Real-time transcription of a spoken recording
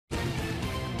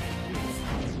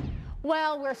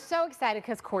Well, we're so excited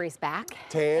because Cory's back.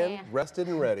 Tan, rested,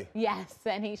 and ready. Yes,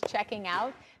 and he's checking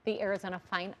out the Arizona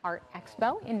Fine Art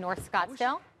EXPO in North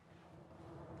Scottsdale.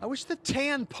 I wish the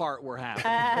tan part were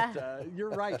happening, but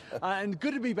you're right. And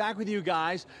good to be back with you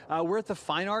guys. We're at the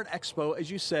Fine Art EXPO. As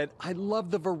you said, I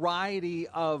love the variety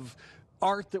of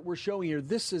art that we're showing here.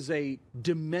 This is a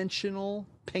dimensional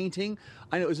painting.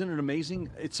 I know, isn't it amazing?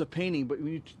 It's a painting, but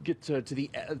when you get to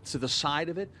the side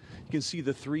of it, you can see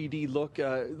the 3D look.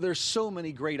 There's so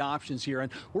many great options here,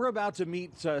 and we're about to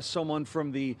meet someone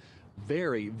from the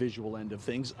very visual end of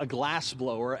things, a glass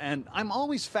blower, and I'm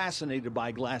always fascinated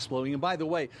by glass blowing. And by the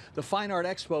way, the Fine Art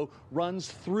Expo runs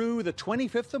through the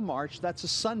 25th of March. That's a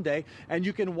Sunday, and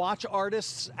you can watch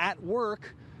artists at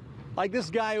work like this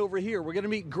guy over here. We're going to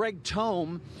meet Greg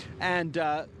Tome, and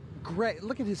Greg,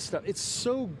 look at his stuff. It's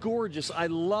so gorgeous. I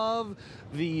love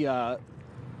the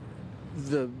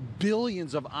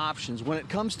billions of options when it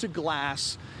comes to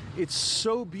glass. It's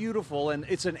so beautiful, and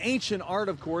it's an ancient art,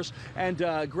 of course. And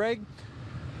Greg,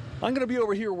 I'm going to be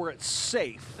over here where it's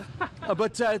safe.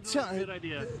 But good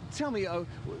idea. Tell me,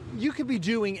 you could be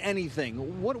doing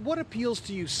anything. What appeals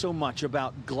to you so much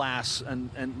about glass and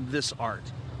this art?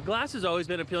 Glass has always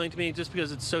been appealing to me just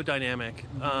because it's so dynamic.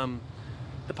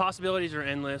 The possibilities are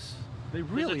endless. They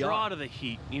really There's a draw are. to the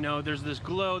heat. You know, there's this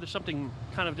glow. There's something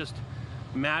kind of just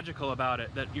magical about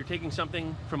it, that you're taking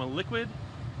something from a liquid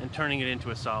and turning it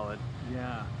into a solid.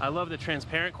 Yeah. I love the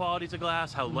transparent qualities of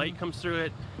glass, how light comes through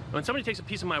it. When somebody takes a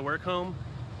piece of my work home,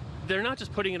 they're not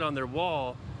just putting it on their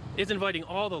wall, it's inviting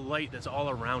all the light that's all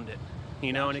around it.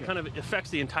 You know, and it kind of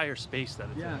affects the entire space that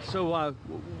it's in. Yeah. So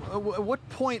what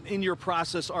point in your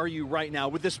process are you right now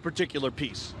with this particular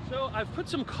piece? So I've put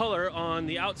some color on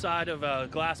the outside of a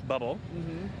glass bubble,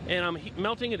 and I'm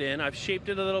melting it in. I've shaped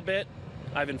it a little bit.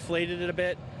 I've inflated it a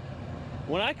bit.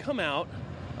 When I come out,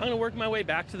 I'm going to work my way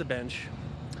back to the bench,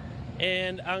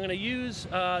 and I'm going to use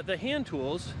the hand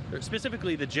tools, or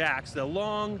specifically the jacks, the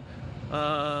long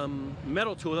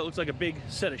metal tool that looks like a big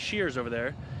set of shears over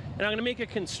there, and I'm going to make a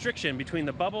constriction between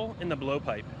the bubble and the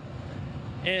blowpipe.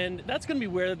 And that's going to be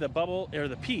where the bubble, or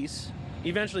the piece,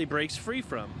 eventually breaks free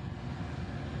from.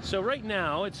 So right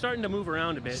now, it's starting to move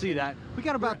around a bit. See that? We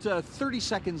got about 30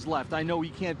 seconds left. I know we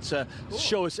can't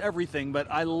show us everything, but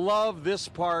I love this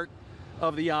part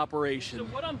of the operation. So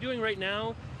what I'm doing right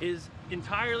now is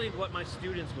entirely what my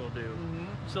students will do.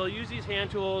 So they'll use these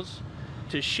hand tools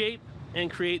to shape and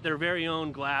create their very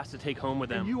own glass to take home with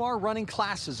them. And you are running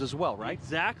classes as well, right?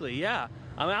 Exactly, yeah.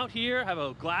 I'm out here, have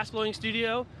a glass blowing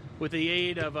studio with the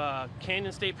aid of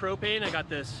Canyon State Propane. I got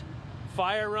this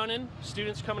fire running,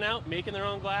 students coming out, making their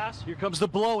own glass. Here comes the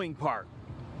blowing part.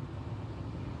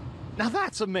 Now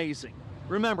that's amazing.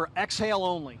 Remember, exhale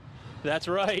only. That's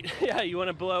right. Yeah, you want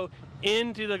to blow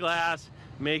into the glass,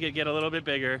 make it get a little bit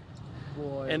bigger.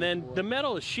 Boy, and then the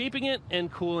metal is shaping it and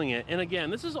cooling it. And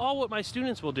again, this is all what my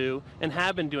students will do and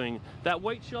have been doing. That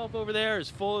white shelf over there is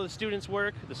full of the students'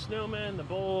 work, the snowmen, the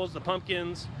bowls, the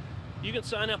pumpkins. You can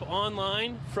sign up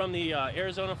online from the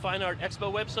Arizona Fine Art Expo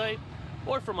website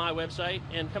or from my website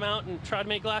and come out and try to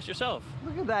make glass yourself.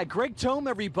 Look at that. Greg Tome,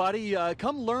 everybody.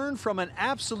 Come learn from an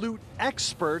absolute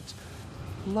expert.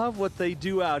 Love what they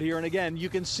do out here. And again, you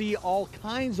can see all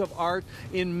kinds of art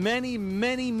in many,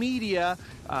 many media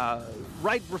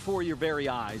right before your very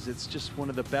eyes. It's just one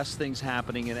of the best things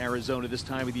happening in Arizona this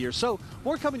time of the year. So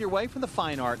more coming your way from the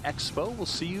Fine Art Expo. We'll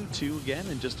see you two again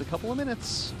in just a couple of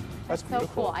minutes. That's So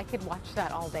beautiful. cool. I could watch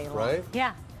that all day long. Right?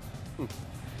 Yeah. Good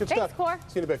Thanks, stuff. Cor.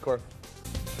 See you in a bit, Cor.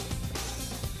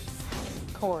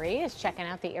 Cory is checking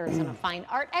out the Arizona Fine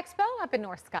Art EXPO up in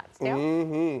North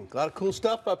Scottsdale. A lot of cool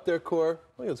stuff up there, Cor.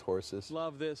 Look at those horses.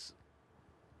 Love this.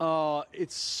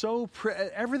 It's so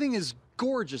everything is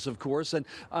gorgeous, of course, and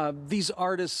these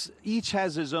artists each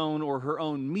has his own or her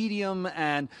own medium,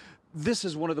 and this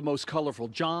is one of the most colorful.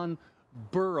 John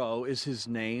Burrow is his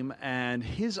name, and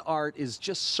his art is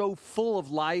just so full of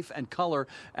life and color,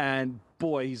 and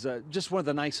boy, he's just one of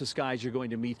the nicest guys you're going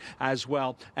to meet as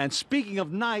well. And speaking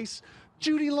of nice,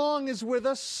 Judy Long is with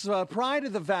us, Pride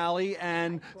of the Valley,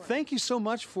 and thank you so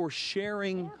much for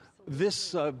sharing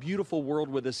this beautiful world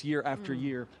with us year after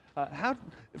year.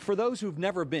 For those who've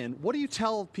never been, what do you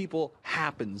tell people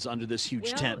happens under this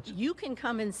huge tent? You can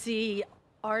come and see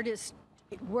artists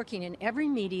working in every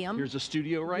medium. Here's a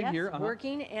studio right here.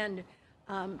 Working and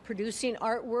producing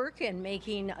artwork and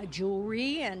making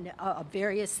jewelry and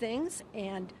various things.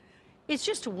 And it's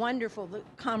just wonderful. The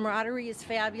camaraderie is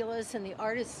fabulous, and the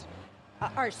artists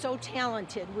are so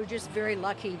talented. We're just very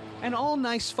lucky. And all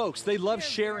nice folks. They love They're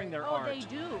sharing their oh, art. they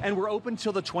do. And we're open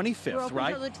till the 25th, We're open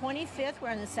right? until the 25th. We're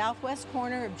on the southwest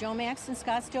corner of Joe Max and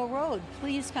Scottsdale Road.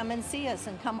 Please come and see us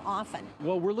and come often.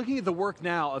 Well, we're looking at the work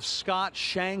now of Scott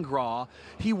Shangraw.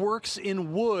 He works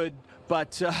in wood,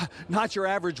 but not your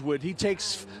average wood. He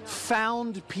takes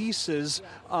found pieces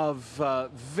of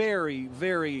very,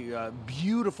 very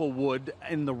beautiful wood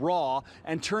in the raw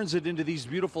and turns it into these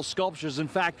beautiful sculptures. In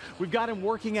fact, we've got him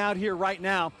working out here right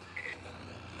now.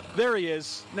 There he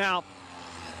is. Now,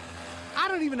 I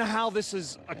don't even know how this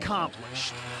is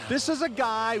accomplished. This is a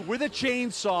guy with a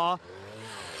chainsaw.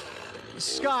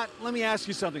 Scott, let me ask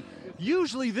you something.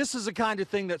 Usually this is the kind of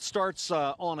thing that starts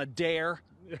on a dare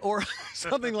or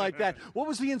something like that. What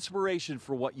was the inspiration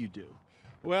for what you do?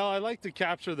 Well, I like to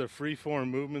capture the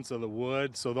free-form movements of the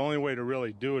wood, so the only way to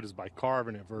really do it is by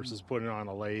carving it versus putting it on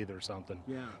a lathe or something.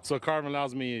 Yeah. So carving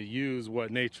allows me to use what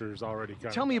nature's already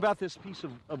kind Tell me about this piece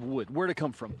of wood. Where'd it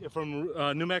come from? From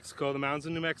New Mexico, the mountains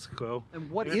in New Mexico. And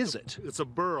what is it? It's a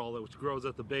burl which grows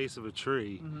at the base of a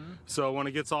tree. So when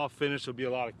it gets all finished, there'll be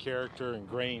a lot of character and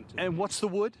grain to it. And what's the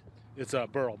wood? It's a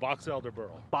burl, box elder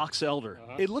burl. Box elder.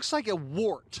 It looks like a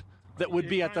wart that would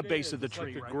be at the base of the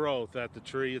tree, Like right? a growth at the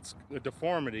tree. It's a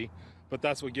deformity, but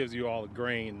that's what gives you all the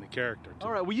grain and the character to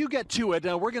All it. right, well, you get to it.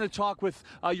 We're going to talk with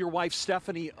your wife,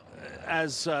 Stephanie,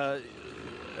 as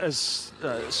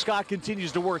Scott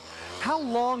continues to work. How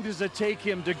long does it take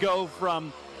him to go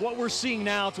from what we're seeing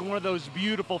now to one of those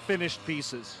beautiful finished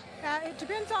pieces? It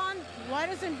depends on what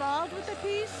is involved with the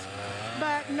piece,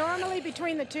 but normally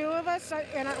between the two of us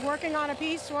and working on a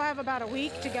piece, we'll have about a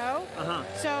week to go.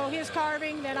 So his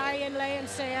carving, then I inlay and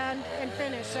sand and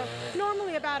finish. So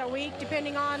normally about a week,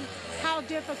 depending on how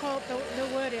difficult the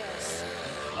wood is.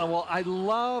 Well, I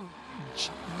love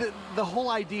the whole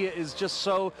idea is just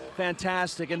so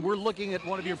fantastic, and we're looking at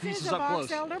one of your This pieces is a up close.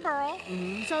 box elder burl.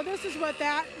 So this is what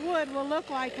that wood will look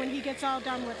like when he gets all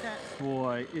done with it.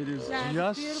 Boy, it is Yeah, it's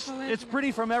just, beautiful, isn't it's it?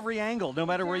 pretty from every angle, no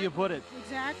matter where you put it.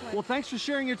 Exactly. Well, thanks for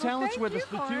sharing your talents thank with you, us,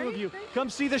 the two Cory. of you. Thank Come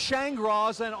see the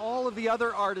Shangraws and all of the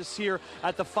other artists here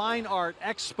at the Fine Art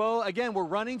Expo. Again, we're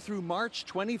running through March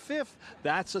 25th.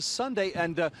 That's a Sunday.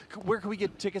 And where can we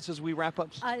get tickets as we wrap up?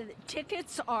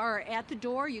 Tickets are at the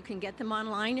door. You can get them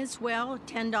online as well.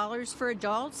 $10 for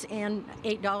adults and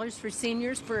 $8 for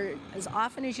seniors for as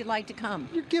often as you'd like to come.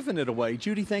 You're giving it away.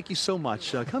 Judy, thank you so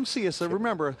much. Come see us.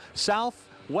 Remember,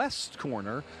 southwest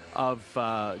corner of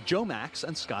Joe Max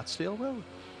and Scottsdale Road.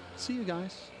 See you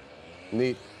guys.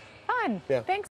 Neat. Fun. Yeah. Thanks.